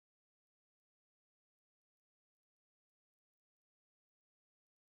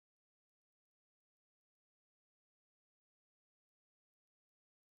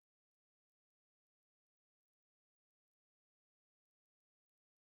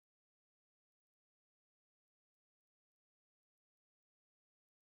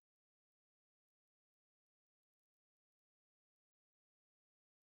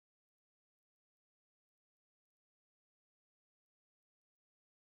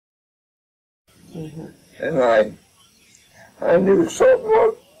And I knew something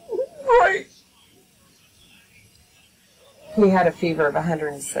was right. He had a fever of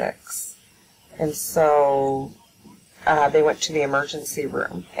 106, and so they went to the emergency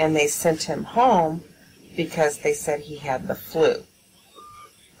room, and they sent him home because they said he had the flu.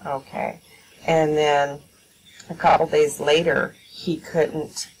 Okay. And then a couple days later, he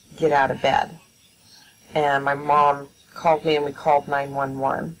couldn't get out of bed. And my mom called me, and we called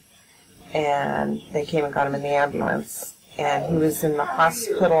 911. And they came and got him in the ambulance. And he was in the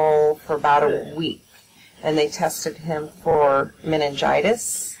hospital for about a week. And they tested him for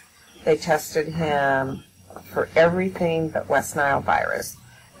meningitis. They tested him for everything but West Nile virus.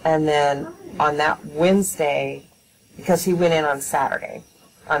 And then on that Wednesday, because he went in on Saturday,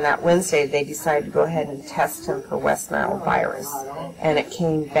 on that Wednesday they decided to go ahead and test him for West Nile virus. And it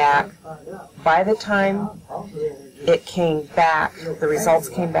came back, by the time it came back, the results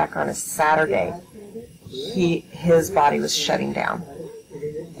came back on a Saturday, his body was shutting down.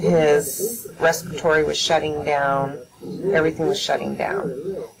 His respiratory was shutting down, everything was shutting down.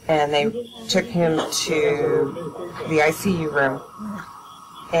 And they took him to the ICU room,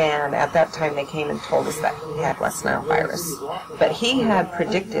 and at that time they came and told us that he had West Nile virus. But he had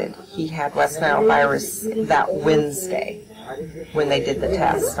predicted he had West Nile virus that Wednesday when they did the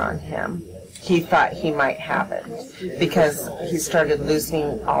test on him. He thought he might have it because he started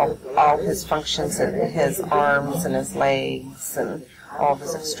losing all his functions in his arms and his legs and all of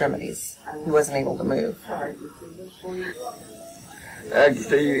his extremities. He wasn't able to move.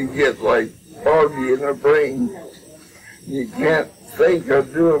 Actually, you get like foggy in the brain. You can't think or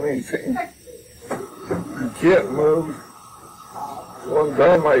do anything. You can't move. One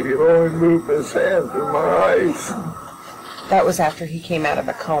time I could only move his hands and my eyes. That was after he came out of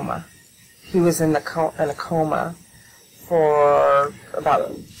a coma. He was in a coma for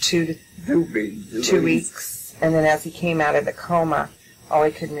about two weeks. And then as he came out of the coma, all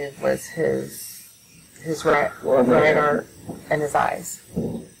he could move was his right arm and his eyes.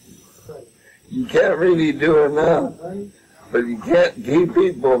 You can't really do enough, but you can't keep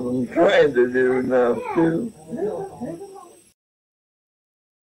people from trying to do enough too.